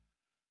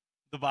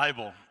The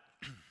Bible,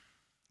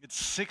 it's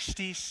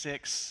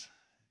 66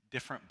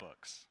 different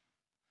books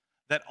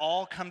that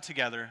all come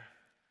together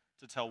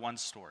to tell one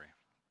story.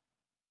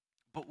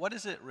 But what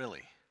is it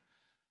really?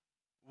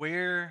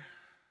 Where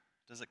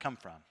does it come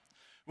from?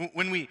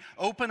 When we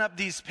open up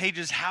these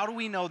pages, how do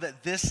we know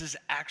that this is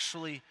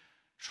actually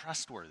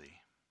trustworthy?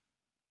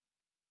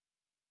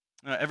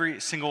 Every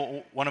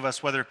single one of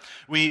us, whether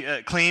we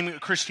claim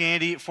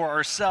Christianity for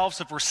ourselves,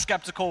 if we're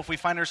skeptical, if we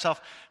find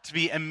ourselves to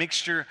be a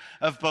mixture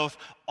of both,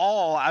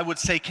 all, I would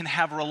say, can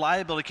have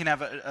reliability, can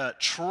have a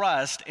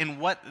trust in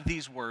what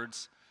these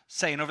words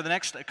say. And over the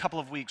next couple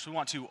of weeks, we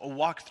want to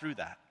walk through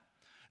that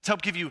to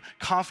help give you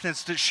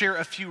confidence, to share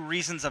a few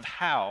reasons of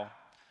how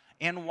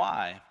and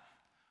why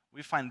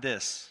we find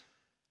this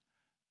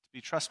to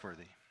be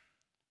trustworthy,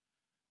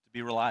 to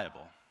be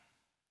reliable.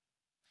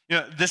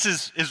 This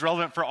is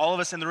relevant for all of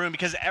us in the room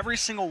because every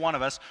single one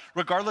of us,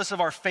 regardless of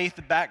our faith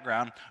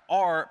background,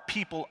 are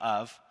people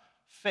of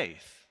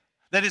faith.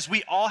 That is,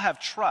 we all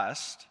have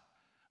trust,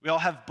 we all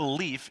have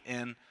belief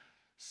in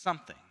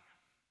something.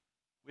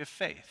 We have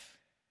faith.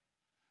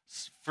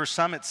 For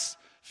some, it's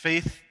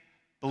faith,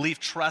 belief,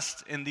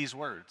 trust in these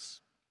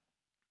words.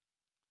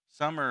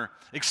 Some are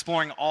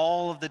exploring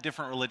all of the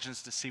different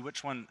religions to see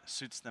which one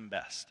suits them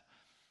best.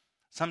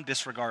 Some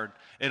disregard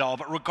it all.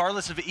 But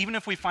regardless of it, even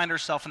if we find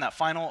ourselves in that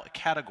final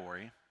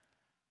category,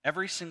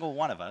 every single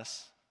one of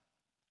us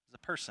is a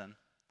person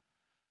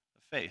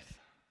of faith.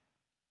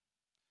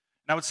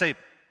 And I would say,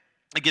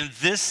 again,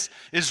 this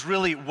is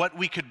really what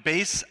we could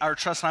base our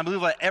trust on. I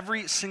believe that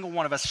every single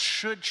one of us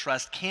should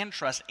trust, can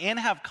trust, and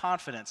have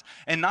confidence,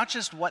 and not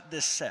just what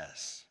this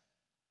says.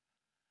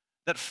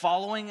 That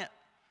following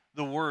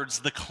the words,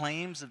 the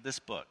claims of this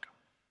book,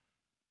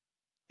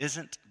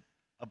 isn't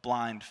a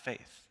blind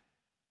faith,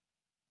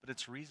 but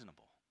it's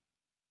reasonable.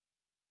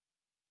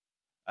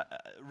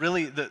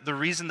 Really, the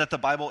reason that the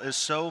Bible is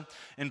so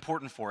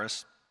important for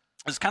us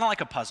is kind of like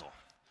a puzzle.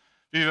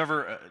 If you've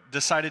ever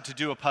decided to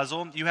do a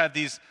puzzle, you have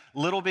these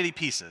little bitty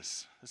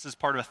pieces. This is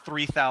part of a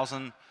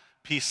 3,000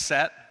 piece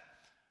set,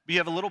 but you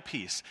have a little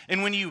piece.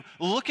 And when you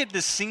look at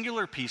this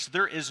singular piece,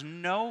 there is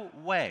no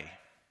way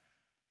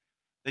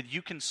that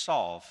you can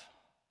solve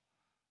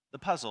the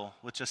puzzle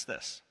with just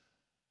this.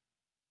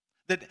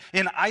 That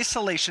in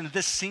isolation,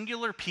 this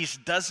singular piece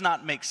does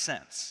not make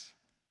sense.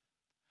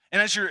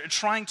 And as you're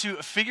trying to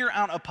figure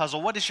out a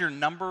puzzle, what is your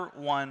number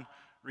one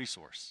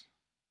resource?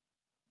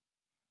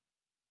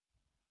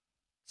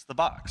 It's the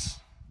box.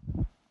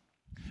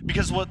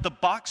 Because what the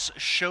box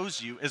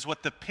shows you is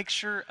what the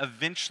picture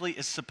eventually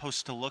is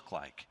supposed to look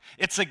like.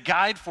 It's a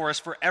guide for us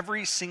for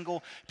every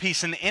single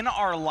piece. And in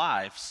our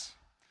lives,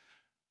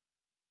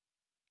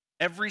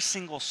 every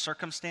single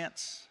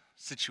circumstance,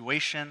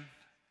 situation,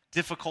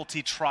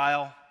 difficulty,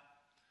 trial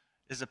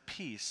is a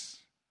piece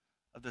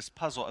of this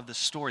puzzle, of this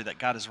story that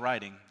God is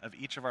writing of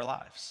each of our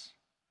lives.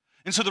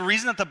 And so the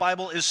reason that the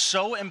Bible is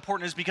so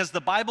important is because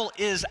the Bible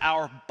is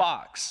our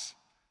box.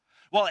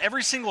 While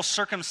every single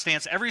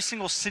circumstance, every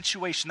single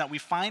situation that we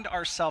find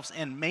ourselves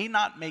in may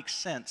not make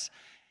sense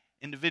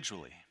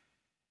individually,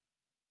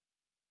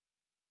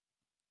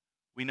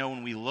 we know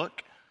when we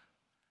look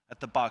at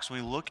the box,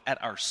 when we look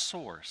at our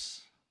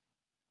source,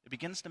 it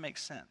begins to make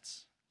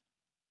sense.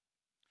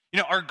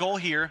 Our goal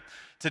here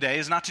today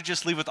is not to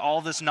just leave with all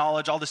this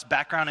knowledge, all this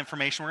background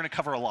information. We're going to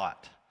cover a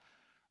lot.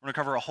 We're going to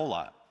cover a whole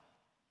lot.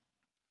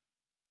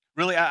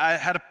 Really, I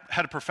had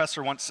a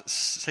professor once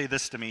say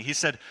this to me. He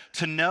said,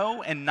 to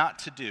know and not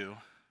to do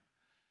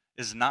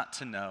is not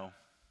to know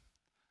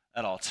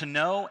at all. To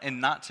know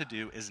and not to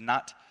do is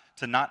not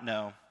to not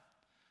know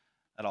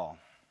at all.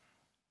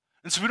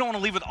 And so we don't want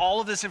to leave with all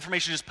of this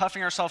information, just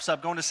puffing ourselves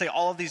up, going to say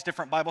all of these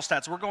different Bible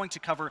stats. We're going to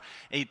cover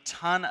a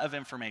ton of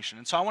information.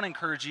 And so I want to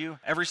encourage you,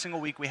 every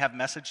single week we have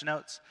message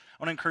notes.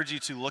 I want to encourage you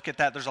to look at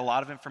that. There's a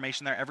lot of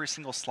information there. Every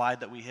single slide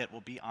that we hit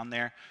will be on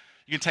there.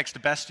 You can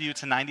text Best You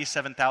to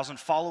 97,000.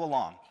 Follow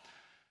along.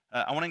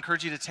 I want to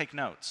encourage you to take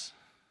notes.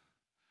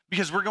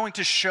 Because we're going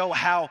to show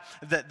how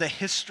the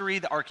history,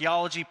 the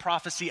archaeology,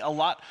 prophecy, a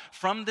lot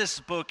from this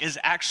book is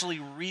actually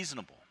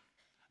reasonable.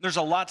 There's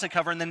a lot to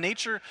cover, and the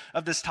nature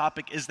of this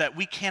topic is that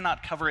we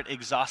cannot cover it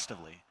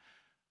exhaustively.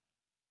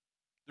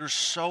 There's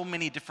so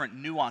many different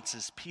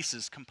nuances,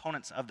 pieces,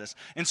 components of this.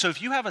 And so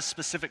if you have a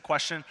specific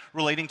question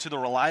relating to the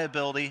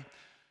reliability,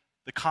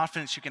 the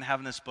confidence you can have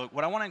in this book,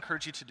 what I want to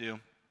encourage you to do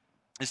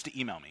is to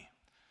email me.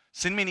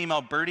 Send me an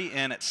email,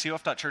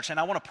 birdien@cof.church, and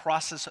I want to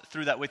process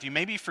through that with you.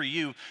 Maybe for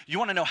you, you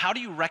want to know, how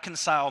do you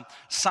reconcile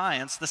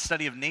science, the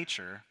study of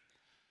nature,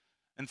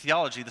 and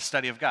theology, the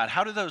study of God?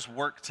 How do those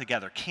work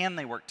together? Can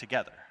they work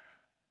together?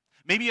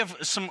 Maybe you have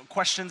some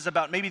questions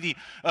about maybe the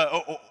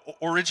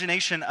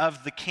origination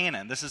of the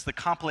canon. This is the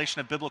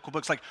compilation of biblical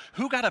books. Like,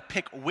 who got to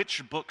pick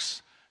which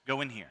books go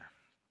in here?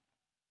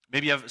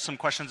 Maybe you have some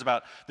questions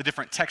about the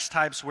different text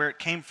types, where it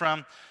came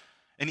from,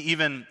 and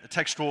even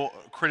textual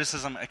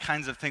criticism,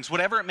 kinds of things,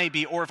 whatever it may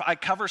be. Or if I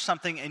cover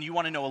something and you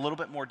want to know a little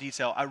bit more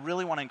detail, I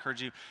really want to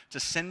encourage you to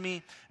send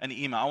me an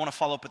email. I want to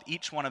follow up with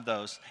each one of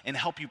those and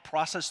help you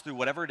process through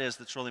whatever it is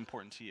that's really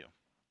important to you.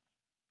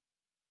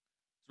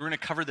 We're going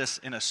to cover this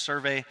in a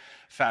survey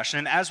fashion.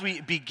 And as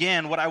we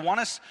begin, what I want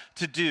us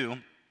to do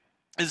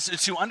is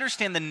to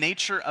understand the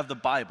nature of the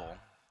Bible,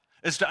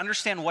 is to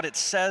understand what it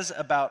says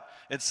about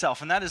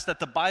itself. And that is that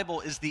the Bible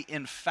is the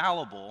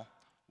infallible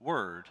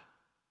Word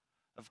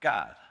of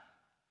God.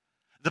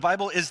 The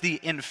Bible is the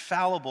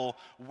infallible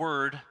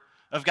Word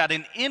of God.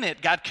 And in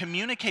it, God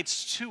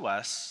communicates to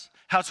us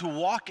how to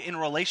walk in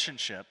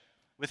relationship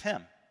with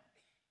Him.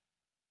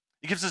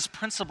 It gives us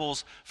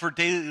principles for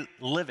daily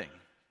living.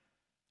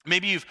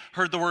 Maybe you've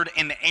heard the word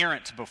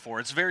inerrant before.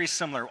 It's very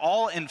similar.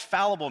 All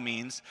infallible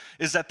means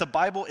is that the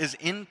Bible is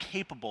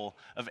incapable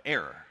of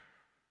error.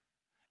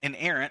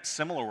 Inerrant,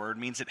 similar word,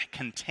 means it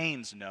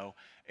contains no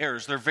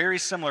errors. They're very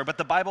similar, but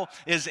the Bible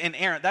is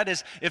inerrant. That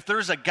is, if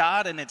there's a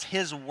God and it's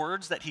His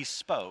words that He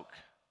spoke,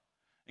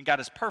 and God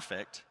is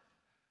perfect,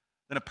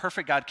 then a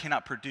perfect God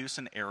cannot produce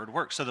an errored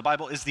work. So the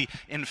Bible is the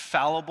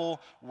infallible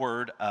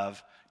Word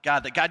of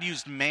God, that God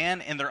used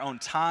man in their own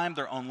time,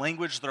 their own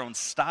language, their own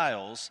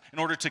styles, in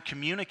order to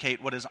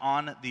communicate what is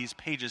on these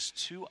pages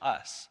to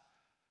us.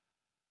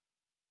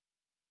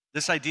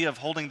 This idea of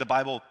holding the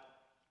Bible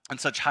in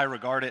such high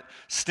regard, it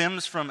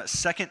stems from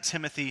 2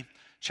 Timothy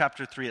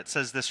chapter 3. It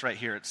says this right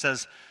here. It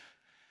says,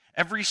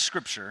 "Every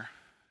scripture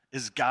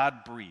is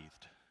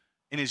God-breathed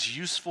and is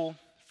useful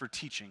for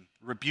teaching,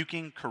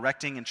 rebuking,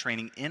 correcting, and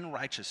training in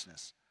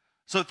righteousness,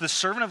 so that the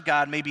servant of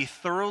God may be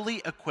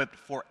thoroughly equipped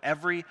for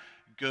every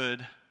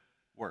good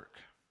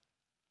work."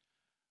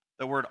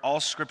 The word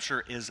all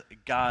scripture is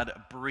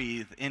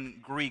God-breathed. In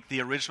Greek,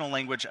 the original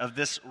language of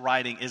this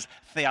writing is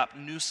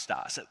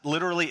theopneustos. It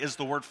literally is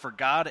the word for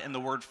God and the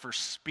word for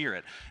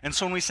spirit. And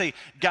so when we say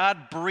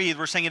God-breathed,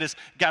 we're saying it is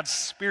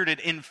God-spirited,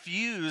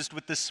 infused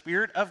with the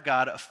Spirit of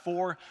God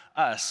for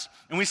us.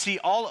 And we see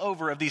all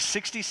over of these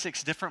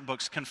 66 different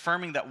books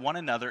confirming that one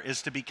another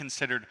is to be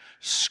considered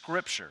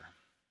scripture.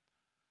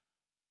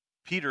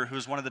 Peter, who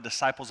is one of the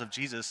disciples of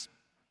Jesus,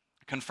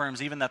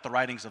 confirms even that the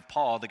writings of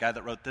Paul, the guy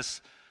that wrote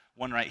this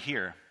one right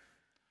here,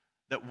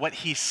 that what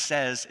he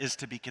says is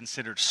to be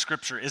considered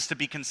scripture, is to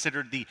be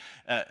considered the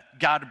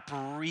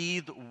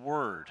God-breathed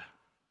word.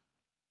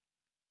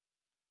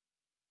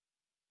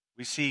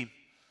 We see,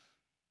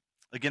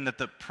 again, that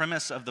the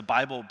premise of the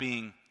Bible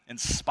being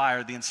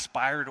inspired, the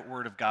inspired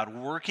word of God,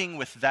 working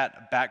with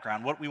that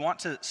background. What we want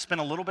to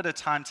spend a little bit of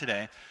time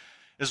today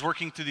is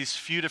working through these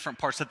few different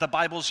parts, that the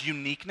Bible's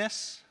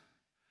uniqueness,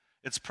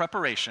 its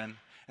preparation,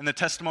 and the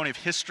testimony of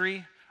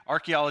history,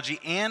 archaeology,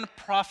 and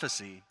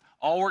prophecy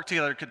all work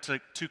together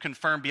to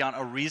confirm beyond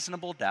a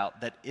reasonable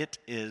doubt that it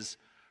is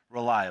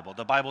reliable.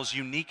 The Bible's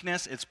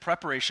uniqueness, its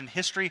preparation,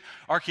 history,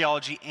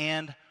 archaeology,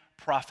 and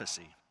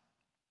prophecy.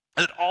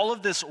 That all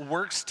of this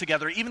works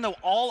together, even though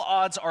all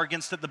odds are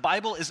against it. The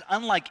Bible is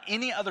unlike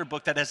any other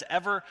book that has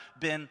ever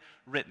been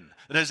written,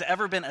 that has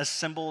ever been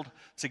assembled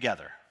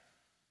together.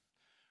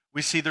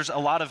 We see there's a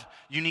lot of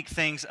unique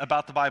things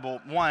about the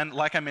Bible. One,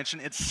 like I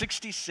mentioned, it's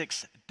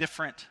 66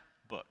 different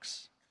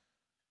books.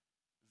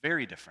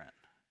 Very different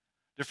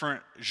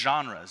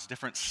genres,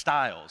 different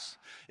styles.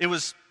 It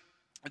was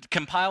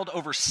compiled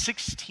over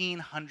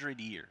 1,600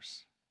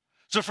 years.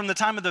 So from the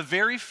time of the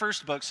very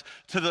first books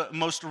to the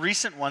most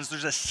recent ones,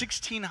 there's a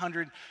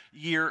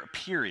 1,600-year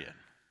period.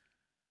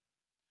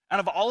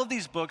 Out of all of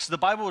these books, the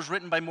Bible was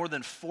written by more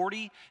than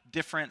 40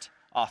 different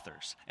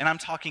authors. And I'm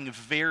talking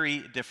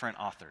very different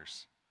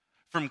authors.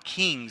 From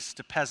kings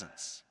to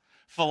peasants,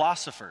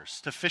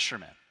 philosophers to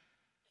fishermen,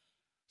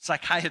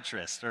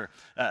 psychiatrists or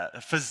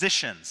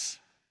physicians.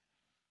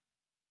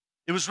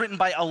 It was written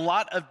by a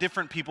lot of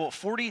different people,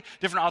 40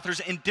 different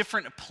authors in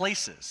different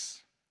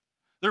places.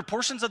 There are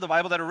portions of the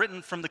Bible that are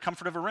written from the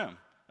comfort of a room,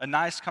 a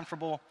nice,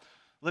 comfortable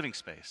living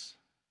space.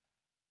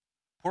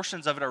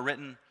 Portions of it are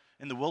written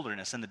in the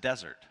wilderness, in the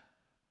desert.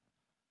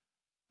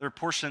 There are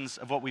portions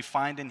of what we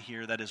find in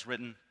here that is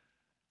written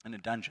in a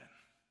dungeon.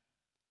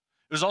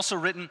 It was also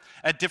written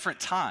at different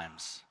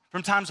times,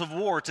 from times of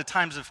war to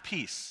times of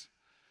peace.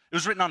 It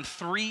was written on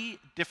 3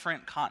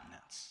 different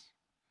continents,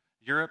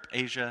 Europe,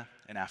 Asia,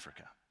 and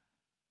Africa.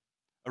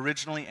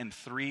 Originally in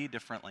 3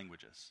 different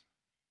languages,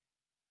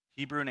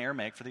 Hebrew and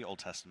Aramaic for the Old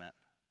Testament,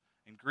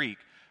 and Greek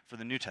for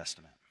the New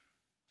Testament.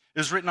 It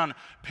was written on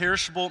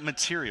perishable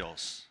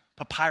materials,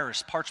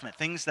 papyrus, parchment,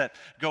 things that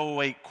go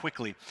away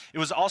quickly. It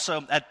was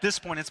also, at this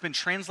point, it's been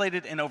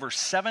translated in over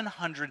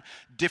 700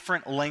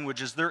 different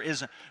languages. There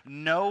is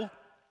no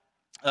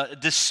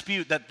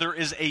dispute that there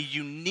is a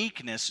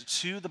uniqueness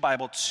to the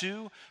Bible,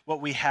 to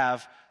what we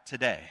have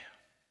today.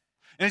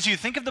 And as you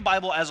think of the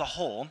Bible as a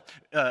whole,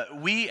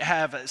 we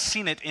have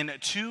seen it in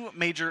 2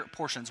 major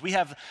portions. We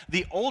have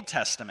the Old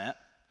Testament,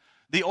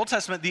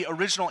 the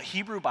original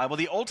Hebrew Bible.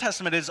 The Old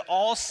Testament is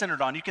all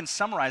centered on, you can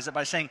summarize it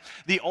by saying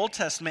the Old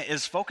Testament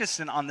is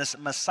focusing on this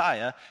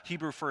Messiah,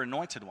 Hebrew for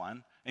anointed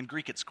one, in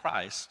Greek it's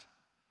Christ.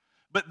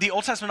 But the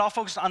Old Testament all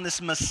focused on this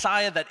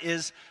Messiah that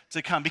is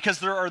to come, because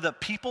there are the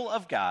people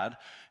of God,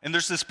 and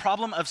there's this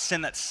problem of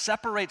sin that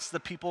separates the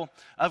people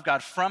of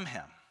God from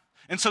Him.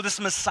 And so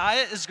this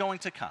Messiah is going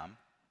to come,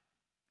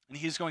 and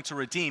He's going to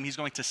redeem, He's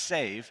going to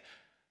save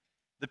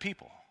the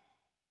people.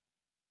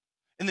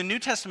 And the New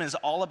Testament is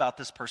all about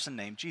this person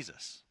named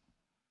Jesus,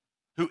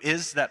 who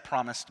is that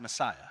promised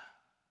Messiah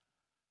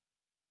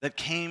that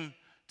came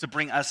to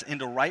bring us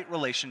into right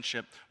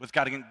relationship with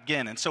God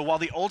again. And so while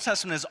the Old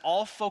Testament is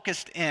all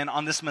focused in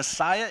on this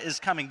Messiah is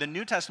coming, the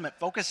New Testament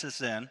focuses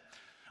in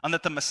on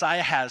that the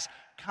Messiah has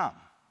come.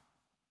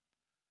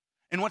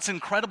 And what's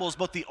incredible is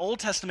both the Old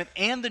Testament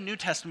and the New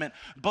Testament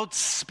both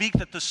speak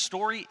that the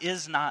story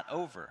is not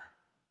over.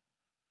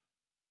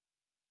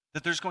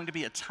 That there's going to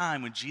be a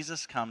time when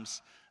Jesus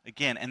comes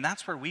again, and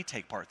that's where we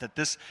take part, that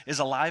this is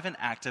alive and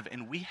active,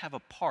 and we have a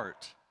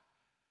part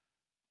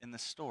in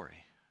this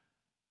story.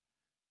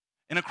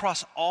 And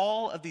across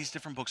all of these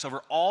different books,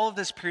 over all of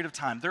this period of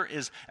time, there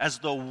is as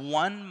though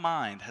one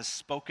mind has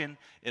spoken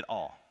it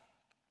all.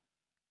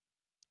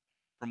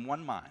 From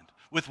one mind,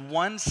 with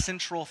one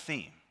central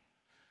theme.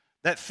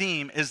 That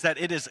theme is that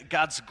it is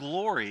God's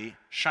glory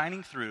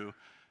shining through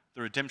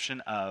the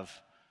redemption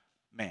of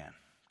man.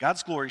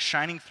 God's glory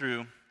shining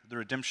through the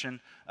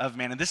redemption of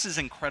man. And this is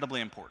incredibly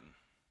important.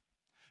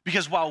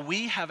 Because while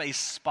we have a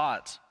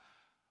spot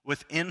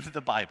within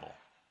the Bible,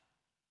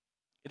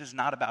 it is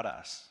not about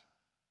us.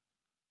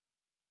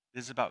 It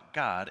is about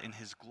God and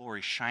his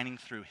glory shining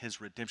through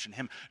his redemption,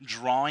 him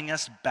drawing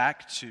us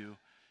back to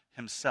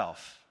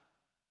himself.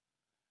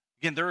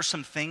 Again, there are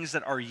some things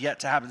that are yet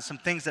to happen, some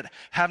things that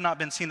have not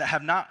been seen, that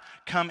have not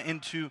come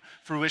into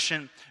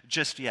fruition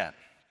just yet.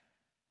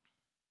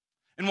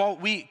 And while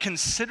we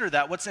consider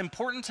that, what's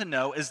important to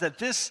know is that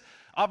this,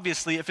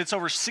 obviously, if it's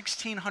over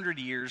 1,600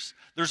 years,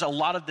 there's a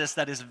lot of this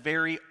that is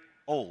very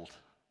old.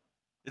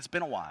 It's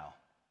been a while.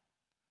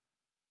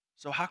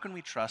 So how can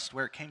we trust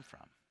where it came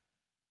from?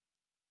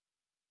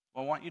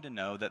 Well, I want you to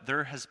know that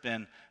there has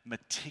been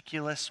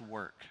meticulous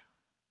work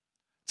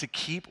to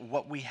keep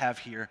what we have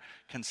here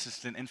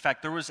consistent. In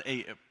fact, there was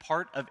a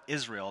part of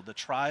Israel, the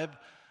tribe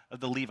of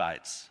the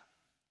Levites,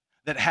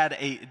 that had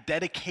a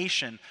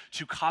dedication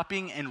to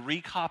copying and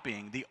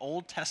recopying the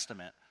Old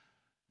Testament,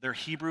 their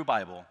Hebrew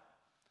Bible,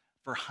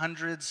 for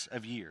hundreds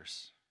of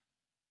years.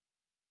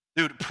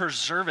 They would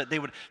preserve it. They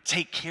would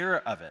take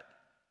care of it.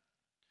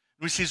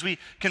 We see as we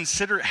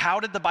consider how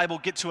did the Bible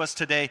get to us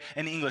today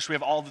in English, we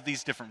have all of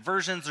these different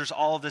versions. There's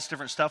all of this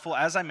different stuff. Well,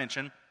 as I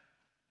mentioned,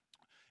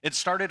 it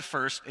started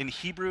first in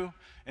Hebrew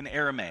and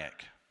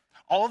Aramaic.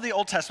 All of the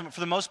Old Testament, for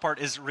the most part,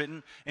 is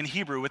written in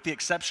Hebrew, with the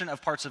exception of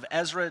parts of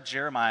Ezra,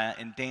 Jeremiah,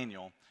 and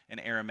Daniel in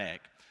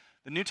Aramaic.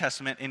 The New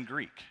Testament in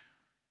Greek.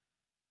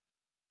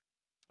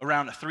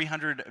 Around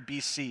 300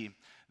 BC,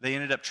 they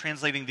ended up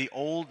translating the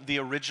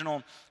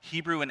original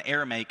Hebrew and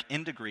Aramaic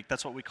into Greek.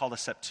 That's what we call the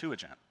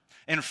Septuagint.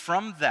 And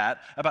from that,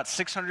 about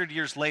 600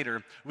 years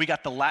later, we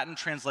got the Latin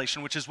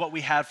translation, which is what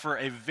we had for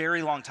a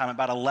very long time.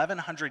 About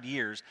 1,100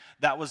 years,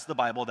 that was the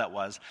Bible that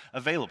was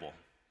available.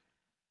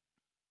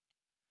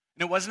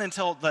 And it wasn't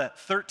until the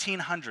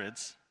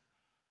 1300s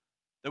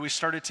that we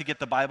started to get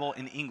the Bible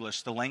in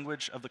English, the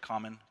language of the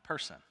common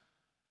person.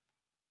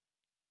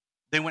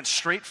 They went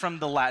straight from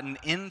the Latin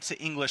into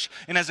English.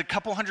 And as a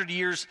couple hundred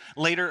years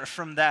later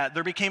from that,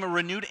 there became a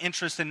renewed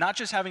interest in not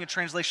just having a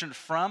translation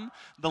from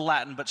the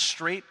Latin, but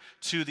straight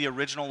to the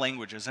original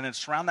languages. And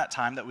it's around that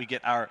time that we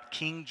get our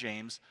King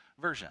James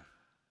Version.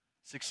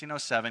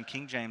 1607,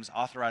 King James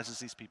authorizes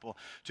these people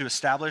to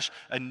establish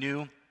a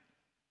new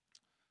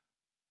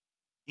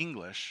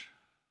English,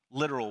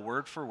 literal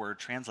word-for-word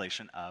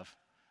translation of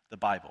the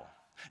Bible.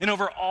 And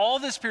over all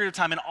this period of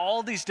time in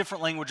all these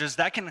different languages,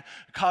 that can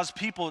cause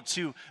people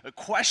to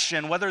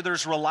question whether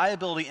there's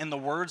reliability in the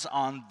words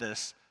on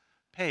this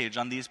page,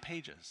 on these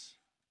pages.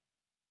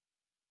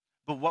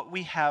 But what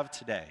we have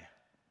today,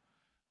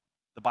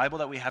 the Bible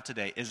that we have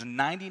today, is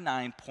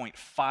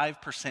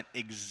 99.5%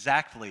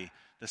 exactly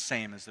the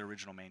same as the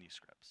original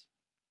manuscripts.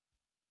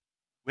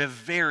 We have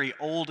very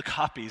old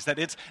copies that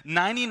it's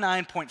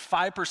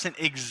 99.5%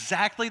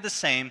 exactly the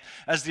same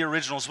as the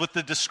originals, with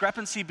the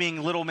discrepancy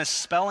being little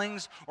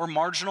misspellings or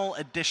marginal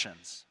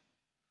additions.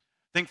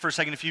 Think for a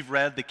second, if you've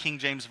read the King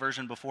James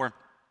Version before,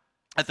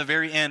 at the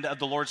very end of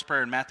the Lord's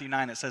Prayer in Matthew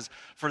 9, it says,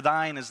 "For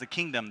thine is the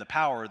kingdom, the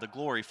power, the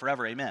glory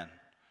forever, amen."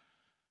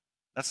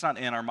 That's not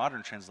in our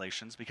modern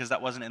translations because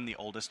that wasn't in the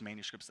oldest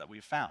manuscripts that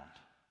we've found.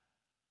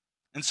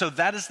 And so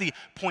that is the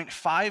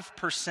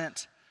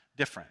 0.5%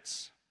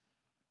 difference.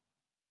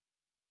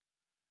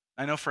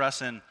 I know for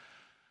us in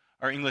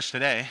our English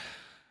today,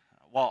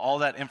 while all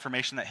that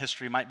information, that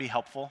history might be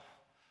helpful,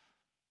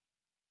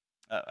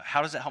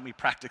 how does it help me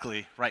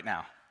practically right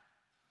now?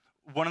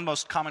 One of the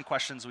most common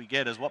questions we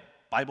get is, what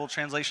Bible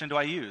translation do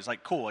I use?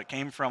 Like, cool, it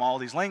came from all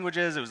these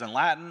languages, it was in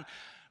Latin,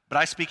 but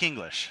I speak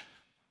English.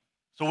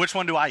 So which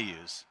one do I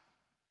use?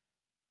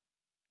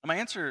 And my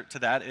answer to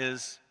that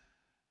is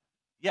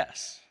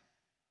yes.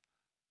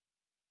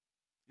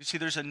 You see,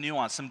 there's a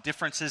nuance, some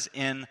differences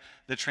in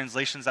the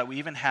translations that we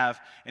even have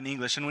in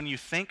English. And when you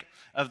think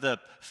of the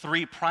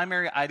three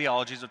primary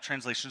ideologies of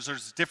translations,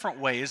 there's different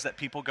ways that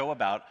people go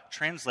about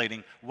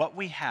translating what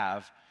we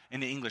have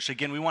into English.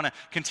 Again, we want to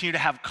continue to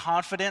have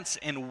confidence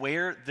in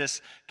where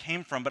this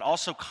came from, but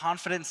also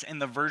confidence in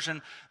the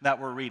version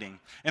that we're reading.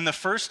 And the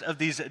first of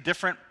these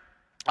different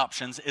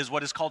options is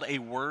what is called a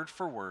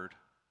word-for-word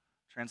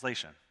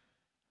translation.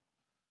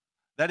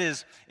 That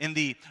is, in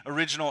the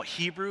original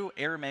Hebrew,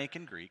 Aramaic,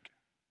 and Greek,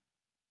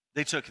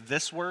 they took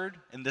this word,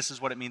 and this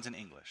is what it means in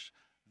English.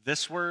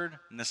 This word,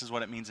 and this is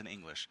what it means in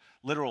English.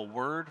 Literal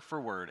word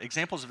for word.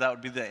 Examples of that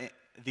would be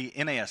the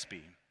NASB,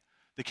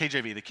 the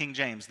KJV, the King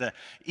James, the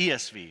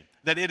ESV.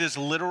 That it is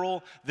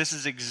literal. This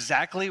is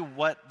exactly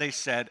what they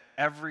said,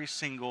 every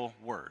single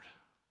word.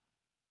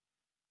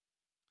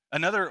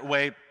 Another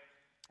way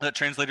that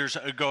translators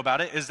go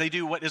about it is they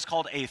do what is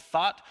called a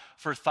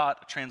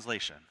thought-for-thought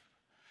translation.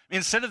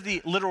 Instead of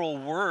the literal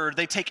word,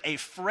 they take a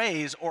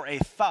phrase or a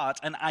thought,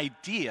 an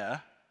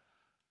idea,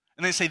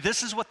 and they say,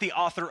 this is what the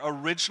author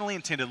originally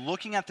intended,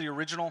 looking at the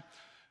original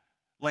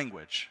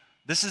language.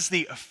 This is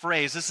the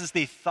phrase, this is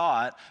the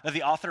thought that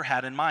the author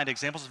had in mind.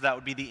 Examples of that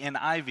would be the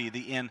NIV,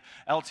 the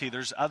NLT.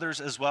 There's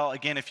others as well.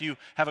 Again, if you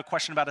have a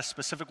question about a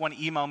specific one,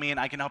 email me and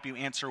I can help you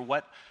answer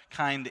what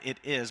kind it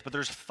is. But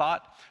there's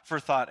thought for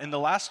thought. And the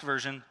last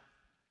version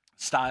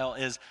style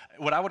is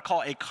what I would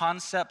call a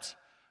concept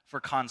for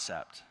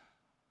concept.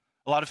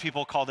 A lot of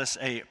people call this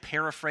a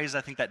paraphrase.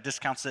 I think that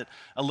discounts it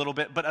a little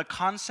bit. But a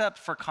concept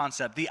for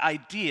concept, the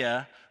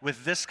idea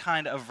with this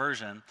kind of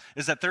version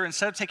is that they're,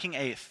 instead of taking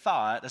a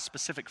thought, a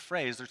specific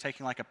phrase, they're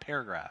taking like a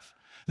paragraph.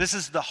 This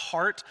is the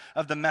heart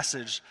of the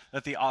message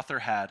that the author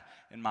had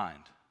in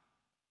mind.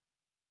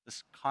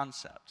 This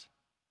concept.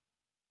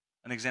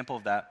 An example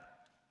of that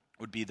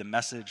would be the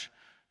Message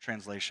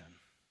translation.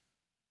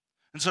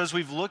 And so as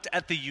we've looked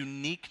at the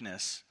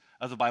uniqueness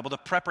of the Bible, the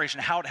preparation,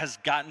 how it has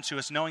gotten to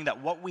us, knowing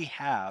that what we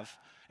have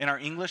in our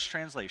English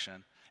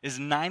translation is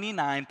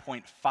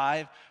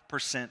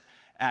 99.5%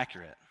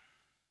 accurate.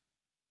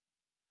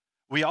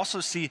 We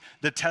also see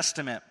the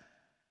testament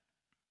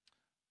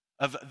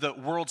of the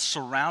world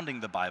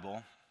surrounding the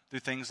Bible through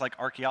things like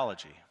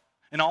archaeology.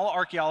 And all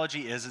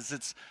archaeology is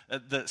it's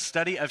the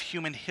study of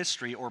human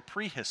history or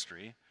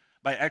prehistory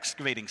by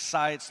excavating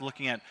sites,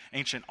 looking at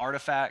ancient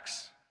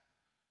artifacts,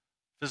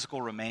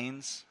 physical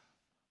remains.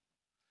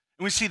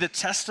 And we see the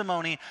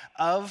testimony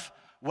of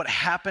what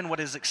happened, what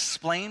is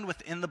explained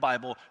within the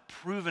Bible,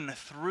 proven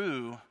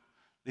through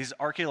these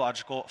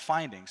archaeological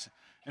findings.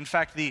 In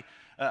fact, the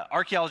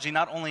archaeology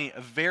not only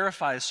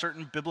verifies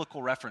certain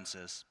biblical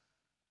references,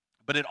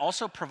 but it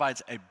also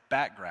provides a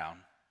background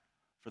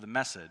for the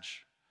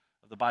message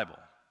of the Bible.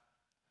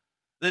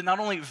 It not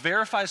only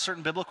verifies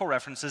certain biblical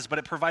references, but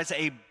it provides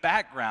a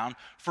background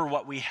for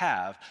what we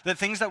have. The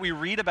things that we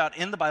read about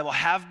in the Bible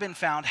have been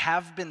found,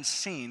 have been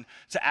seen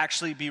to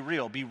actually be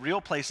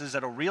real places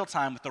at a real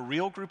time with a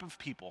real group of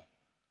people.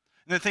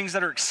 And the things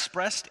that are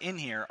expressed in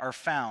here are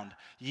found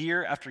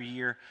year after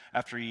year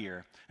after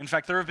year. In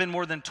fact, there have been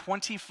more than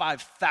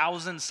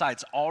 25,000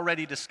 sites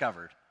already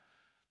discovered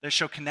that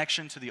show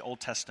connection to the Old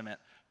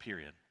Testament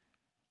period,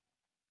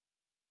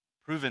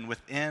 proven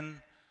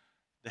within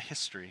the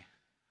history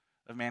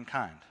of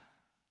mankind.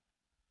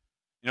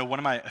 You know, one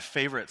of my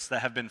favorites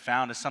that have been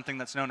found is something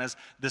that's known as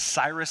the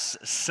Cyrus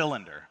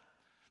Cylinder.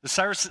 The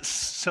Cyrus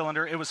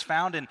Cylinder, it was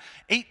found in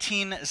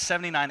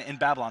 1879 in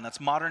Babylon. That's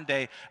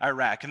modern-day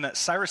Iraq. And the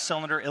Cyrus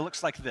Cylinder, it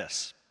looks like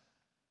this.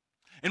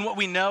 And what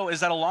we know is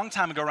that a long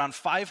time ago, around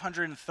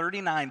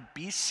 539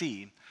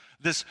 BC,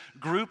 this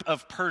group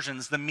of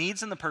Persians, the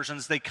Medes and the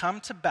Persians, they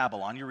come to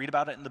Babylon. You read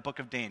about it in the book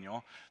of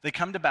Daniel. They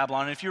come to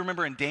Babylon. And if you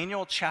remember in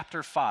Daniel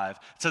chapter 5,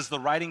 it says the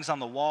writing's on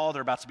the wall.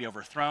 They're about to be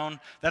overthrown.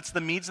 That's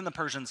the Medes and the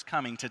Persians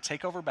coming to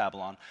take over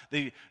Babylon.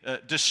 They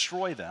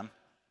destroy them.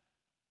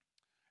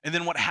 And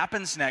then what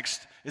happens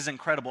next is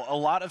incredible. A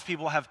lot of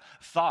people have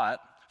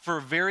thought for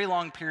a very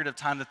long period of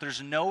time that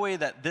there's no way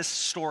that this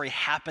story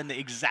happened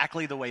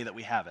exactly the way that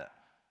we have it.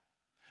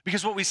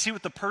 Because what we see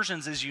with the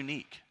Persians is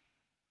unique.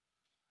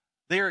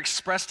 They are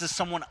expressed as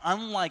someone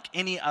unlike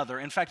any other.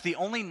 In fact, the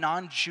only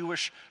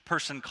non-Jewish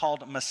person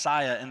called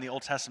Messiah in the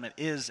Old Testament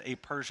is a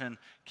Persian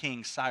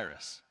king,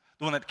 Cyrus,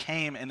 the one that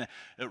came and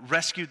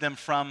rescued them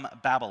from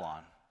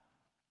Babylon.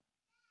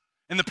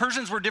 And the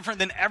Persians were different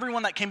than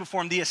everyone that came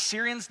before them. The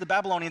Assyrians, the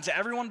Babylonians,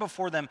 everyone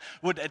before them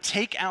would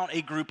take out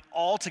a group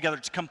altogether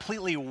to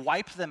completely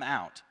wipe them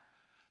out.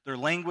 Their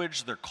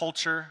language, their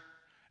culture,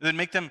 and then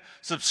make them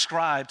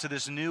subscribe to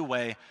this new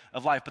way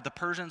of life. But the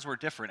Persians were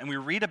different. And we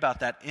read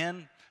about that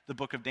in the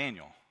book of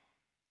Daniel.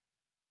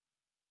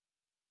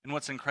 And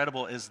what's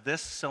incredible is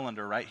this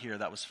cylinder right here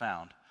that was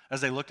found.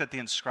 As they looked at the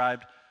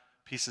inscribed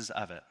pieces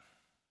of it,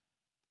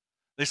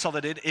 they saw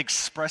that it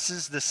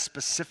expresses this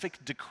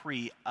specific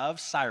decree of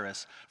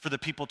Cyrus for the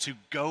people to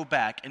go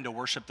back and to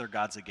worship their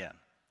gods again.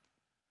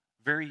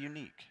 Very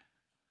unique.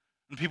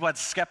 And people had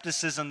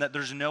skepticism that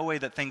there's no way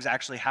that things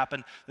actually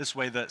happen this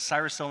way. The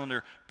Cyrus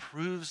cylinder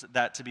proves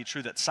that to be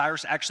true, that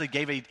Cyrus actually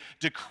gave a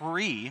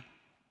decree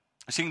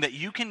saying that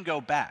you can go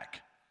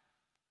back,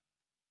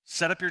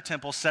 set up your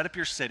temple, set up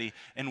your city,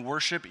 and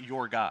worship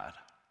your God.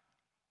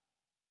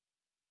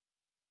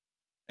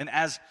 And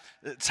as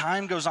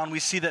time goes on, we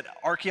see that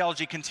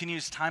archaeology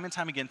continues time and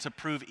time again to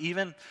prove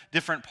even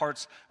different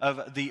parts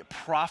of the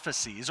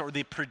prophecies or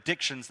the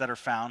predictions that are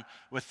found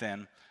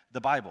within the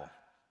Bible.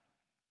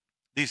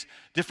 These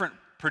different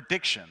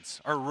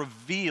predictions are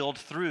revealed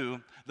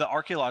through the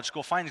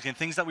archaeological findings and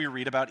things that we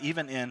read about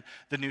even in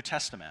the New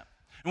Testament.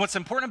 And what's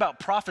important about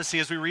prophecy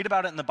as we read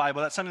about it in the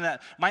Bible, that's something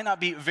that might not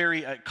be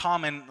very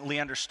commonly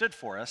understood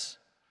for us.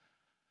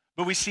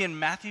 But we see in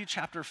Matthew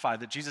chapter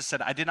 5 that Jesus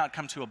said, I did not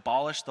come to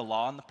abolish the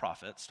law and the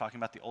prophets, talking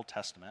about the Old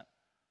Testament,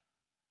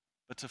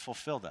 but to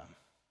fulfill them.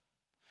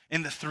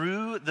 And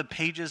through the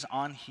pages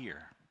on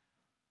here,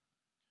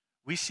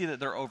 we see that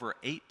there are over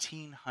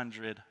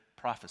 1,800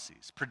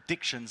 prophecies,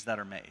 predictions that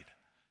are made,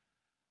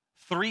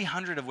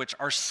 300 of which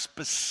are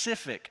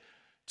specific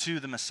to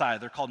the Messiah.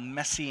 They're called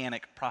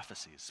messianic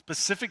prophecies,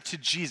 specific to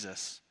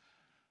Jesus.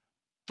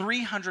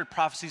 300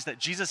 prophecies that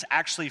Jesus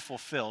actually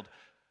fulfilled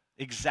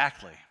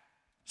exactly.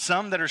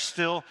 Some that are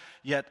still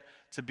yet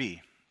to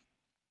be.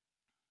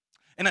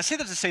 And I say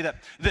that to say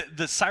that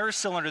the Cyrus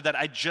cylinder that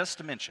I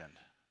just mentioned,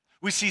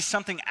 we see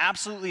something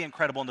absolutely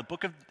incredible in the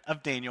book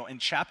of Daniel in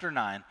chapter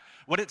 9.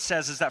 What it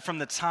says is that from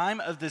the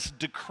time of this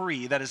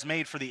decree that is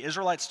made for the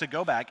Israelites to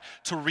go back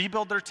to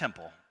rebuild their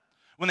temple,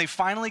 when they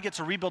finally get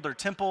to rebuild their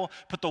temple,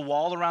 put the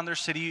wall around their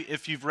city,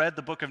 if you've read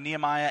the book of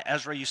Nehemiah,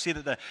 Ezra, you see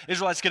that the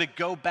Israelites get to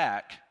go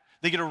back.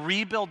 They get to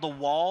rebuild the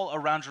wall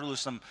around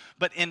Jerusalem.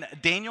 But in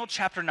Daniel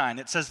chapter 9,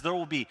 it says there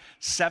will be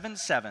 7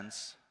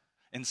 sevens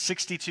and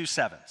 62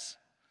 sevens.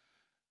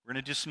 We're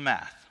going to do some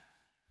math.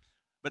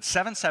 But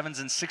 7 sevens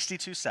and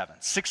 62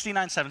 sevens,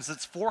 69 sevens,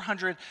 that's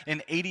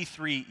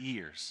 483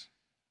 years.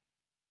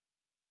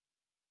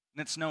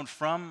 And it's known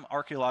from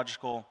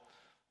archaeological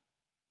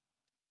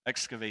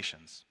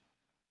excavations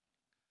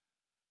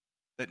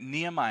that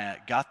Nehemiah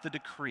got the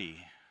decree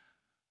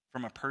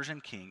from a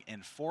Persian king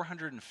in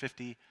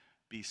 450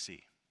 BC.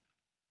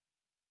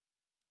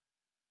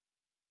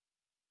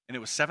 And it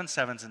was 7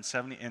 sevens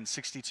and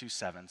 62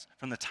 sevens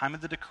from the time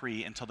of the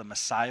decree until the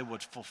Messiah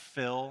would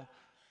fulfill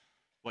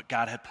what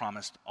God had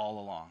promised all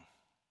along.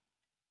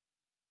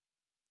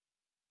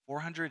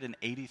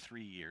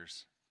 483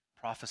 years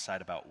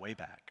prophesied about way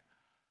back.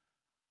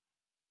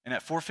 And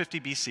at 450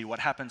 BC, what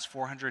happens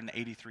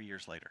 483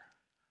 years later?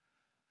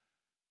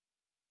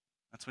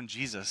 That's when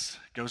Jesus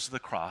goes to the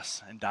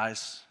cross and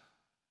dies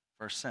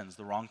for our sins,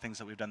 the wrong things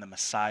that we've done. The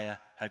Messiah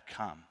had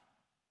come.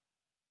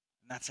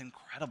 And that's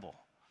incredible.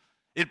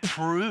 It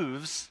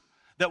proves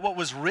that what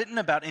was written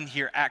about in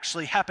here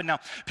actually happened. Now,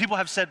 people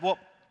have said, well,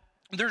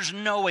 there's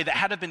no way that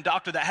had to have been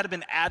doctored, that had to have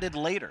been added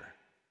later.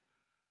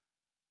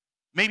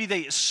 Maybe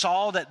they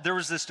saw that there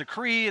was this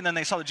decree, and then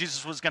they saw that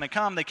Jesus was going to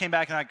come. They came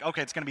back and like,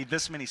 okay, it's going to be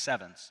this many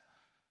sevens.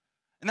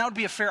 And that would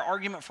be a fair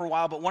argument for a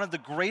while, but one of the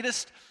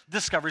greatest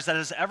discoveries that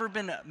has ever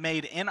been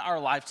made in our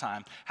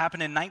lifetime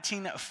happened in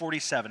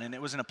 1947, and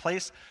it was in a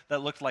place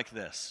that looked like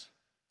this.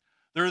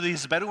 There were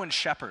these Bedouin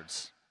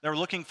shepherds that were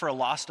looking for a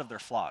lost of their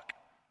flock.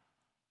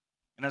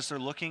 And as they're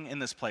looking in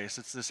this place,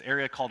 it's this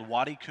area called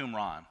Wadi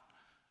Qumran,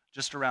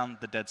 just around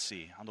the Dead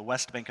Sea, on the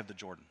west bank of the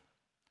Jordan.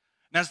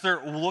 And as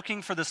they're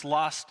looking for this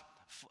lost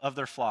of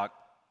their flock,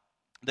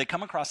 they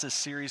come across this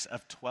series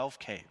of 12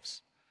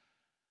 caves.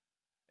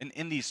 And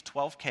in these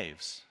 12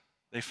 caves,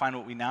 they find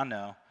what we now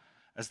know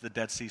as the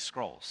Dead Sea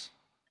Scrolls.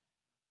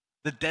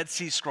 The Dead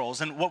Sea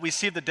Scrolls. And what we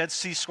see of the Dead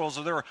Sea Scrolls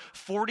are there are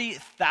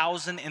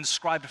 40,000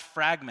 inscribed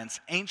fragments,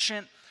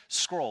 ancient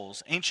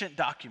scrolls, ancient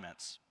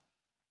documents.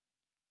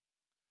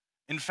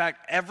 In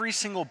fact, every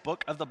single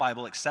book of the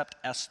Bible except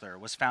Esther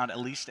was found at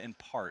least in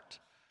part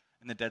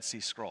in the Dead Sea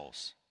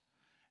Scrolls.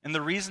 And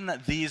the reason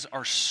that these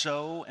are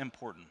so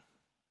important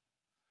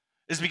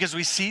is because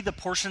we see the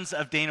portions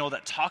of Daniel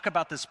that talk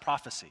about this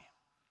prophecy.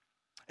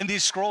 And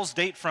these scrolls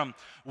date from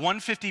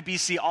 150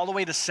 BC all the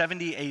way to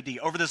 70 AD.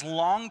 Over this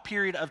long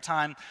period of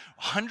time,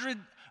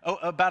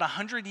 about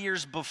 100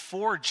 years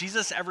before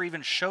Jesus ever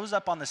even shows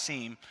up on the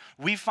scene,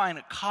 we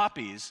find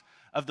copies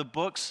of the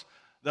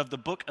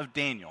book of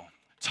Daniel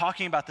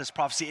talking about this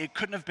prophecy. It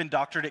couldn't have been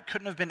doctored. It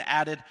couldn't have been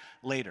added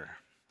later.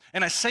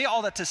 And I say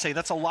all that to say,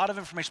 that's a lot of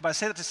information, but I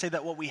say that to say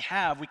that what we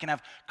have, we can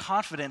have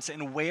confidence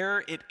in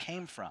where it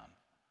came from.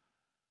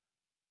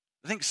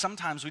 I think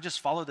sometimes we just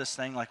follow this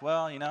thing like,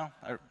 well, you know,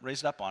 I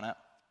raised up on it.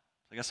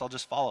 I guess I'll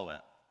just follow it.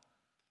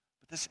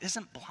 But this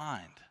isn't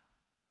blind.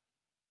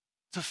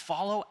 To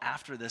follow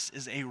after this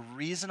is a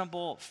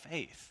reasonable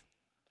faith.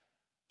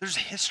 There's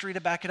history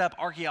to back it up,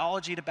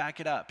 archaeology to back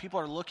it up.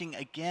 People are looking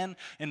again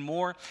and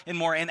more and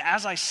more. And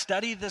as I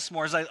study this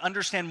more, as I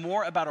understand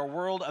more about our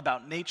world,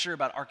 about nature,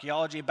 about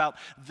archaeology, about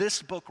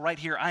this book right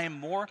here, I am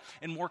more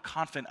and more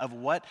confident of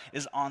what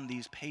is on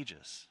these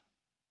pages.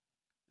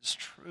 It's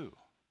true.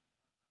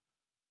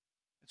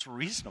 It's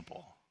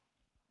reasonable.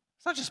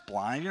 It's not just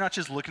blind. You're not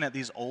just looking at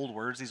these old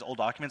words, these old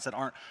documents that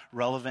aren't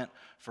relevant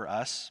for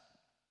us.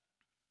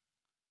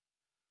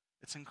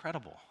 It's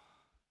incredible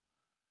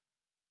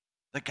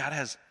that God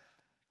has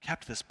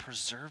kept this,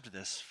 preserved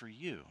this for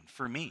you,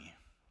 for me.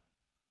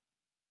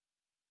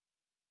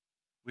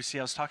 We see,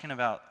 I was talking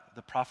about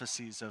the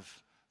prophecies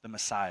of the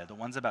Messiah, the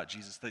ones about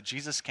Jesus, that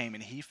Jesus came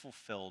and he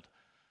fulfilled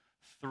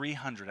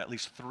at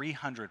least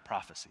 300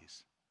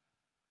 prophecies.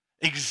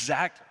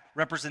 Exact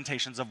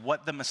representations of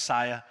what the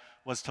Messiah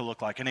was to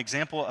look like. An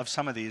example of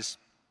some of these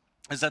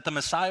is that the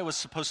Messiah was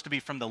supposed to be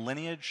from the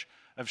lineage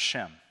of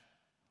Shem,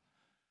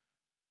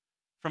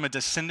 from a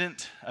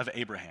descendant of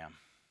Abraham,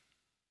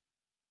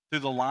 through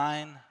the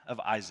line of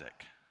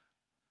Isaac,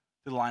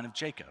 through the line of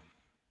Jacob,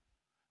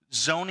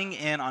 zoning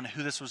in on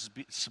who this was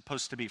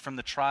supposed to be, from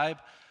the tribe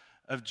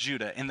of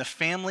Judah, in the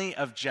family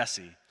of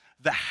Jesse,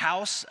 the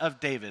house of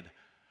David,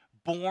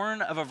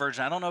 born of a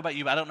virgin. I don't know about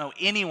you, but I don't know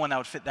anyone that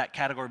would fit that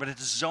category, but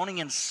it's zoning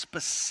in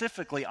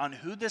specifically on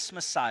who this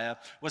Messiah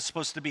was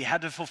supposed to be,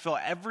 had to fulfill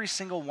every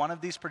single one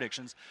of these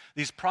predictions,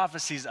 these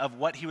prophecies of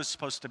what he was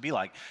supposed to be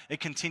like. It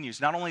continues.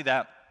 Not only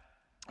that,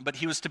 but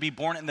he was to be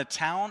born in the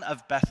town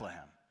of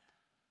Bethlehem.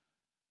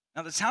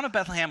 Now, the town of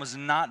Bethlehem was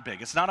not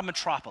big. It's not a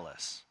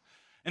metropolis.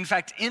 In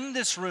fact, in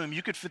this room,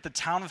 you could fit the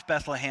town of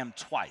Bethlehem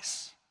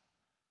twice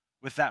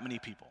with that many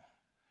people.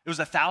 It was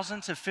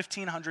 1,000 to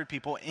 1,500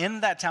 people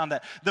in that town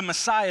that the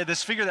Messiah,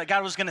 this figure that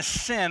God was going to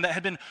send, that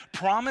had been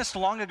promised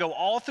long ago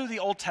all through the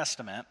Old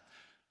Testament,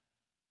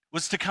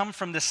 was to come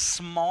from this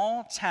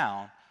small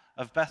town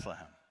of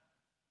Bethlehem.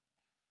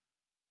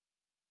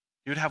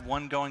 He would have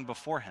one going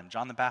before him,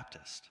 John the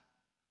Baptist.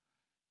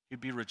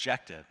 He'd be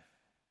rejected.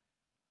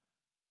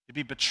 He'd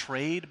be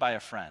betrayed by a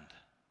friend.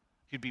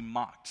 He'd be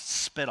mocked,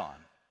 spit on.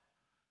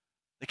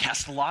 They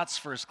cast lots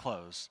for his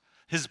clothes.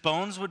 His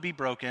bones would be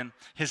broken,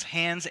 his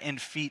hands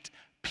and feet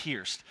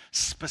pierced.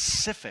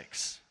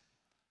 Specifics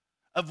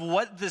of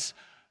what this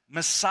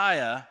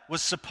Messiah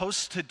was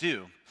supposed to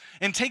do.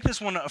 And take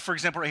this one, for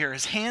example, right here,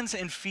 his hands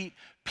and feet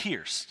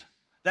pierced.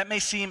 That may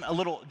seem a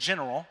little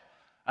general.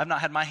 I've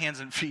not had my hands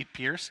and feet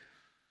pierced.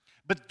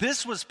 But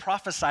this was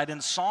prophesied in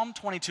Psalm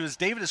 22 as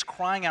David is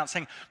crying out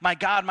saying, my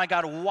God,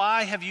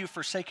 why have you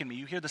forsaken me?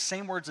 You hear the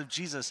same words of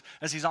Jesus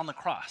as he's on the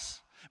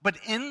cross. But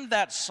in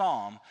that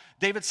psalm,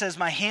 David says,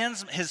 my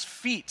hands, his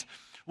feet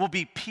will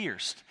be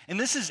pierced. And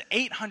this is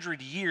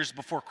 800 years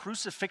before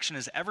crucifixion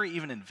is ever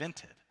even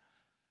invented.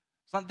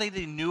 It's not that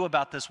they knew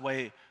about this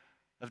way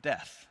of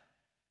death.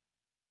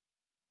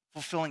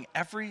 Fulfilling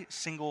every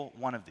single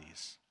one of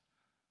these,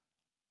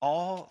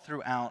 all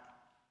throughout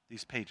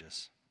these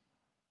pages.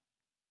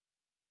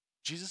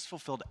 Jesus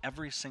fulfilled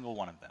every single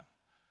one of them.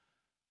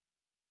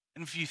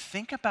 And if you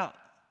think about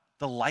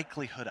the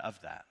likelihood of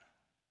that,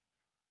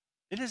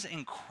 it is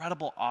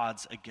incredible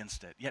odds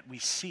against it, yet we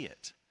see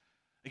it.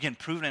 Again,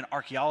 proven in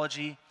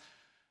archaeology,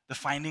 the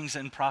findings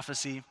in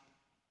prophecy,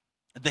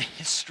 the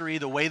history,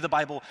 the way the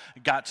Bible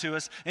got to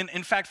us. And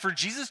in fact, for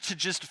Jesus to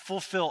just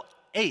fulfill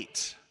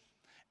eight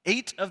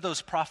of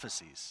those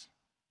prophecies,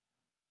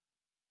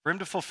 for him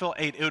to fulfill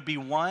 8, it would be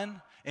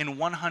 1 in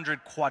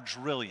 100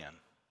 quadrillion.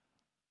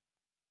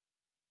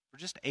 For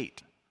just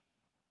 8.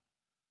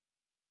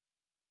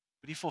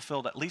 But he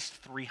fulfilled at least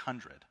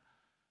 300. And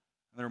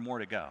there are more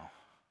to go.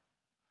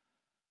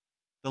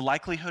 The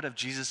likelihood of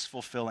Jesus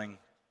fulfilling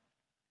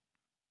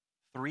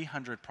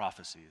 300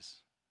 prophecies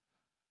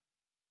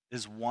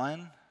is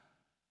 1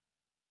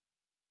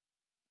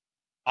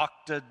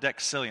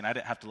 octodecillion. I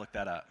didn't have to look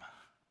that up.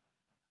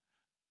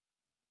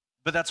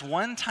 But that's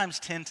 1 times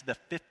 10 to the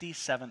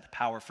 57th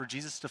power for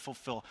Jesus to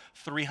fulfill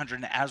 300.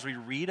 And as we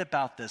read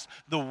about this,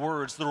 the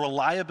words, the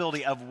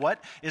reliability of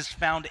what is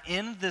found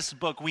in this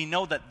book, we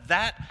know that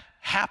that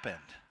happened,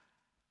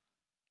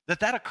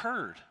 that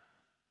occurred.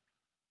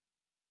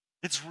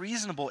 It's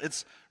reasonable.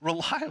 It's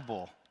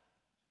reliable.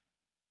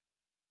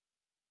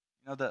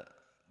 You know,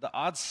 the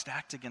odds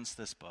stacked against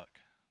this book.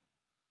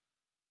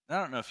 I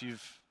don't know if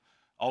you've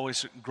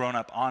always grown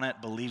up on it,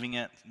 believing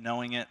it,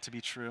 knowing it to be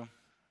true.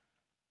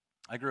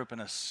 I grew up in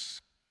a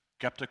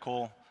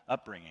skeptical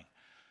upbringing,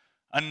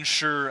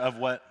 unsure of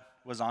what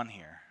was on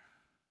here.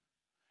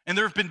 And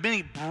there have been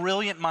many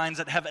brilliant minds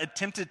that have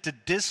attempted to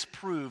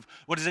disprove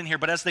what is in here,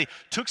 but as they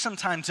took some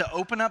time to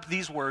open up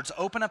these words,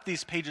 open up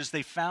these pages,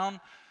 they found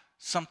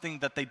something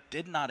that they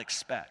did not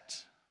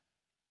expect.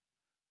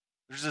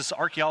 There's this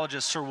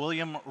archaeologist, Sir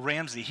William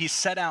Ramsay. He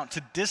set out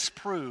to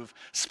disprove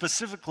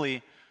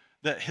specifically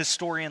the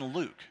historian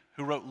Luke,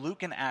 who wrote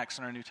Luke and Acts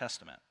in our New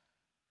Testament.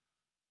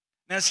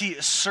 And as he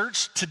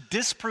searched to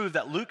disprove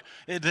that Luke,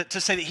 to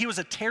say that he was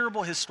a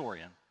terrible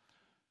historian,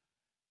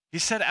 he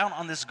set out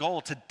on this goal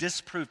to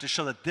disprove, to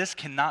show that this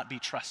cannot be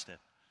trusted.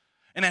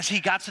 And as he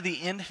got to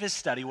the end of his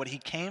study, what he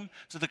came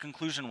to the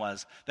conclusion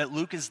was that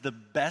Luke is the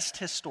best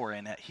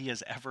historian that he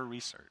has ever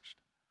researched.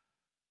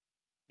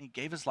 He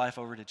gave his life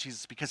over to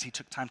Jesus because he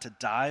took time to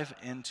dive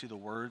into the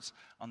words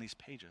on these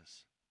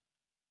pages,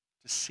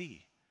 to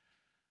see.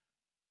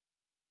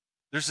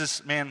 There's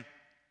this man,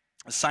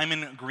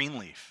 Simon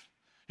Greenleaf.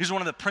 He's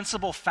one of the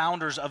principal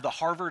founders of the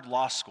Harvard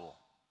Law School.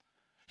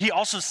 He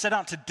also set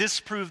out to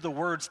disprove the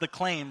words, the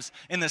claims,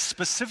 in this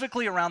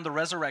specifically around the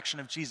resurrection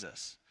of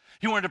Jesus.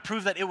 He wanted to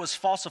prove that it was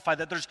falsified,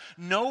 that there's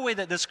no way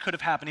that this could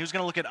have happened. He was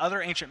going to look at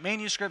other ancient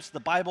manuscripts, the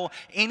Bible,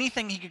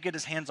 anything he could get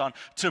his hands on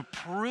to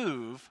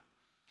prove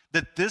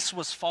that this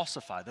was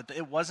falsified, that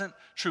it wasn't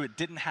true, it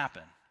didn't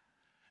happen.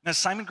 Now,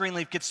 Simon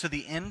Greenleaf gets to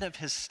the end of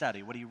his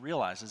study, what he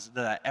realizes is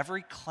that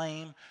every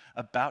claim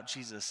about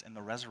Jesus and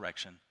the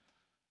resurrection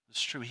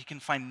is true. He can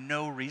find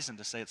no reason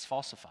to say it's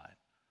falsified.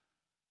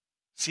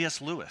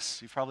 C.S. Lewis,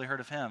 you've probably heard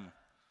of him,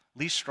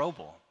 Lee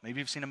Strobel, maybe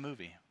you've seen a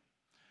movie.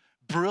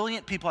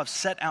 Brilliant people have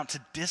set out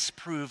to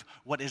disprove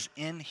what is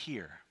in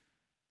here.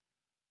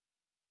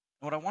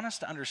 And what I want us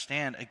to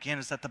understand, again,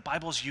 is that the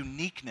Bible's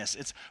uniqueness,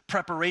 its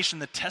preparation,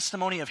 the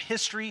testimony of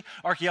history,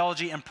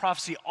 archaeology, and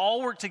prophecy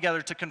all work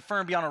together to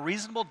confirm beyond a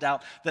reasonable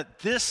doubt that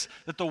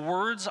the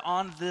words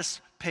on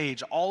this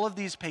page, all of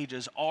these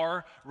pages,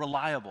 are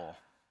reliable.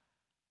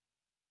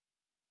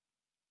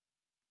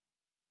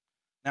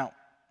 Now,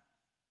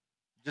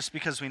 just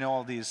because we know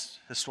all these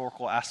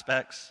historical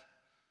aspects,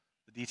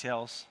 the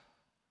details,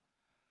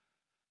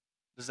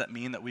 does that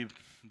mean that we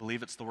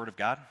believe it's the Word of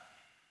God?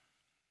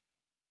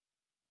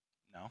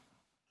 No,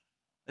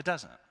 it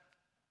doesn't.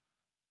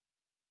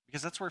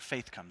 Because that's where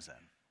faith comes in.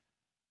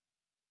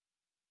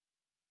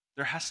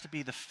 There has to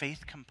be the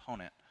faith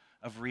component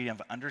of reading,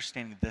 of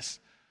understanding this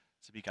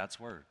to be God's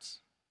words.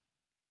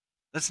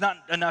 It's not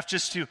enough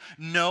just to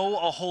know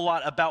a whole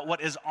lot about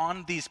what is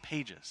on these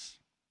pages.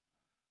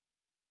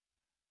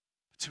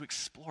 But to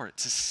explore it,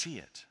 to see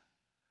it,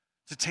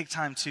 to take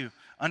time to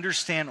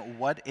understand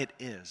what it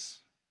is.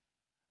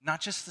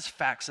 Not just the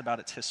facts about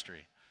its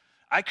history.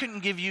 I couldn't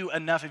give you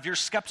enough, if you're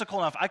skeptical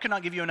enough, I could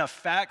not give you enough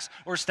facts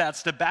or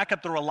stats to back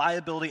up the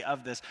reliability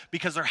of this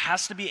because there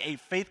has to be a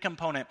faith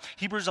component.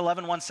 Hebrews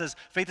 11:1 says,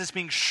 faith is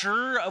being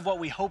sure of what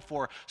we hope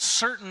for,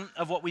 certain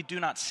of what we do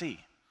not see.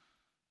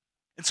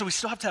 And so we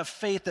still have to have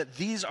faith that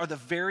these are the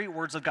very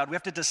words of God. We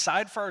have to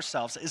decide for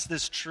ourselves, is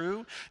this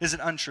true? Is it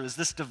untrue? Is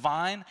this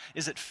divine?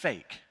 Is it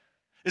fake?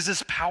 Is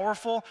this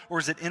powerful or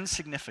is it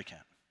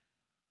insignificant?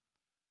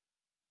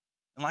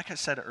 And like I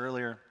said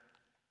earlier,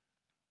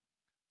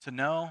 to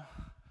know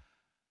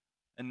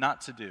and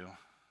not to do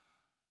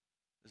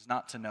is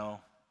not to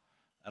know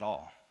at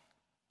all.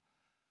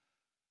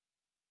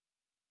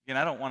 Again,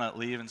 I don't want to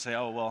leave and say,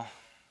 oh, well,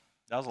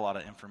 that was a lot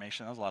of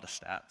information, that was a lot of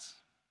stats.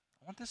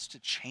 I want this to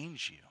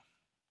change you.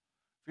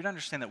 For you to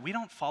understand that we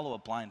don't follow a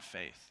blind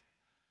faith.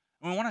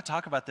 And we want to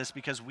talk about this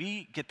because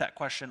we get that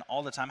question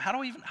all the time.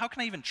 How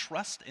can I even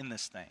trust in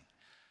this thing?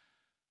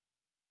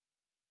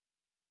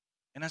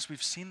 And as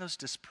we've seen those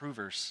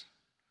disprovers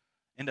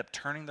end up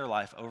turning their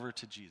life over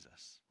to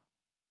Jesus,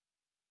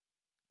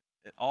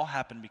 it all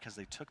happened because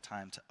they took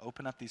time to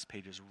open up these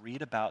pages,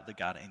 read about the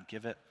God, and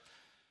give it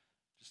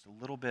just a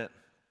little bit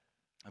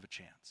of a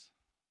chance.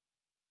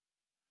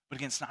 But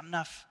again, it's not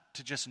enough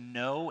to just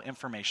know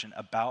information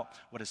about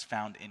what is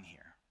found in here.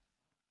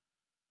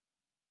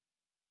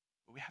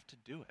 But we have to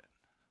do it.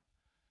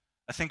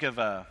 I think of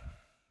kind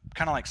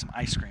of like some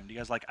ice cream. Do you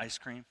guys like ice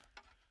cream?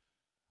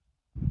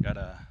 Got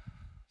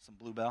some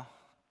Bluebell.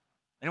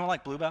 Anyone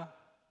like Bluebell?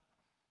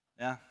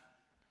 Yeah.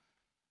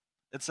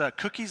 It's a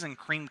cookies and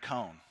cream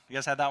cone. You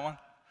guys had that one?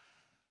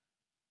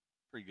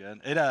 Pretty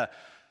good. I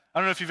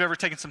don't know if you've ever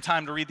taken some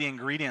time to read the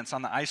ingredients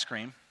on the ice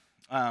cream.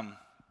 I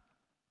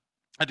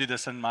do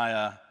this in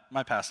my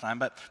pastime,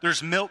 but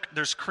there's milk,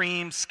 there's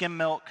cream, skim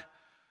milk,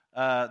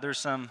 there's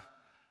some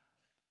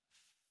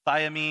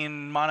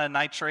thiamine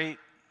mononitrate.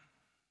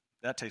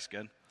 That tastes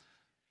good.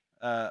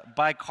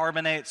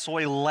 Bicarbonate,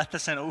 soy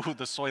lecithin. Ooh,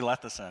 the soy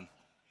lecithin.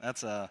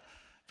 That's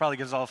probably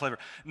gives all the flavor.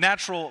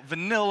 Natural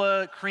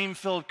vanilla,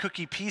 cream-filled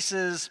cookie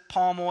pieces,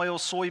 palm oil,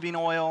 soybean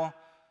oil,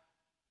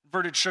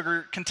 inverted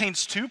sugar.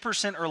 Contains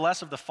 2% or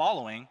less of the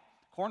following: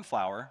 corn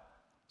flour,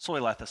 soy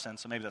lecithin,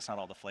 so maybe that's not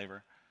all the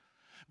flavor.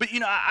 But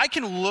I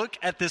can look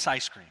at this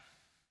ice cream.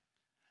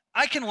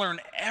 I can learn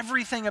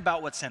everything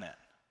about what's in it.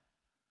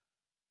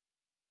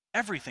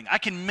 Everything. I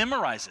can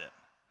memorize it.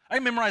 I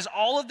can memorize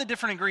all of the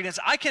different ingredients.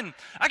 I can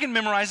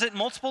memorize it in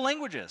multiple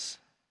languages.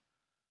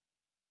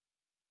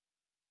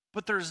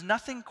 But there's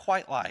nothing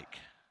quite like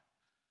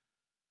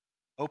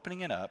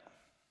opening it up,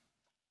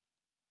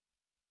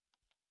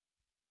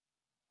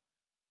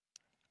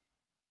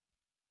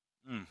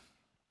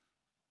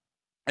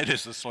 It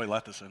is the soy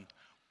lecithin.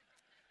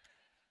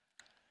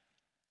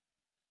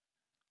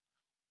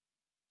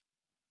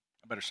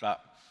 I better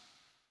stop.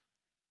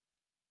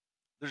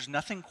 There's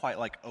nothing quite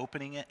like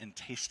opening it and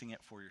tasting it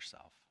for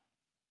yourself.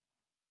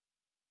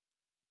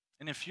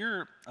 And if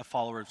you're a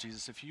follower of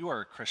Jesus, if you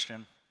are a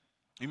Christian,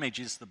 you made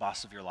Jesus the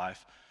boss of your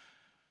life,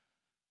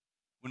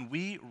 when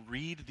we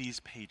read these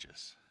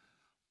pages,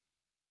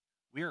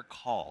 we are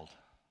called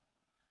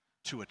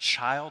to a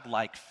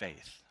childlike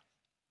faith.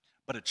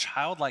 But a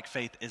childlike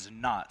faith is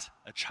not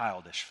a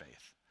childish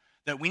faith.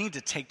 That we need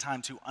to take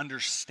time to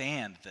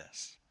understand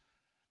this.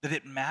 That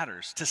it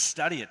matters, to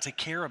study it, to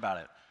care about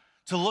it,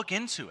 to look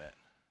into it.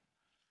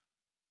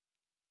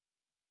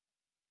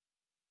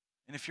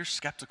 And if you're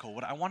skeptical,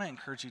 what I want to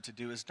encourage you to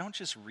do is don't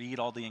just read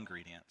all the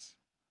ingredients.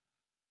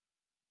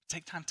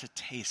 Take time to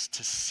taste,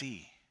 to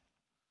see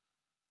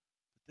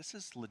that this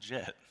is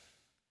legit,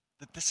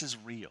 that this is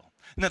real,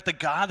 and that the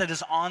God that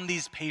is on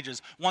these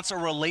pages wants a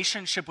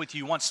relationship with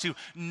you, wants to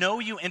know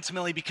you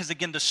intimately, because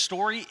again, the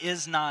story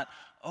is not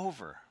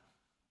over.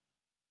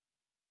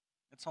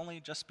 It's only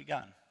just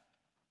begun.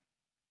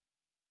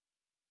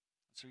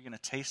 So you're going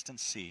to taste and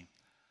see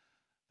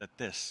that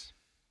this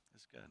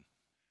is good.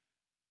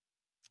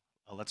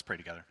 Well, let's pray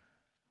together.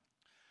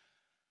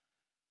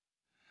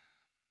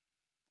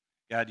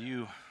 God,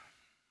 you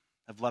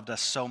have loved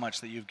us so much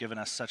that you've given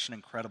us such an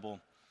incredible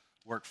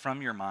work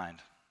from your mind.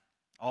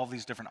 All of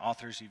these different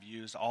authors you've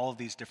used, all of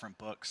these different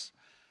books.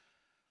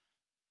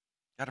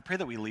 God, I pray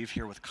that we leave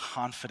here with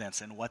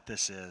confidence in what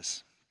this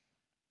is.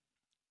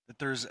 That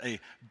there's a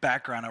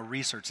background, a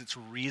research, it's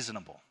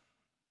reasonable.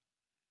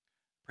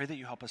 Pray that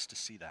you help us to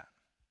see that,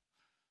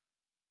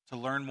 to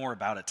learn more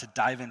about it, to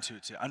dive into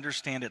it, to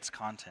understand its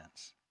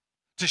contents,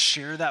 to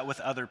share that with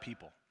other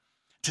people,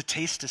 to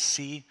taste, to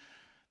see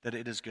that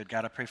it is good.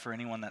 God, I pray for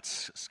anyone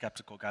that's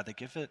skeptical, God, they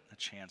give it a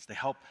chance. They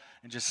help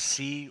and just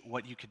see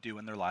what you could do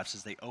in their lives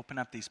as they open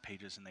up these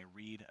pages and they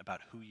read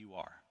about who you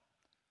are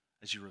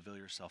as you reveal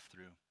yourself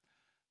through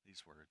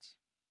these words.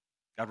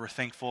 God, we're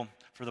thankful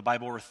for the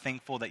Bible. We're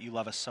thankful that you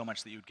love us so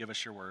much that you would give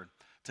us your word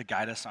to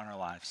guide us on our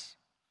lives.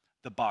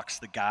 The box,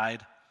 the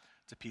guide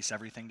to piece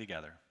everything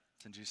together.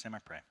 It's in Jesus' name I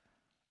pray.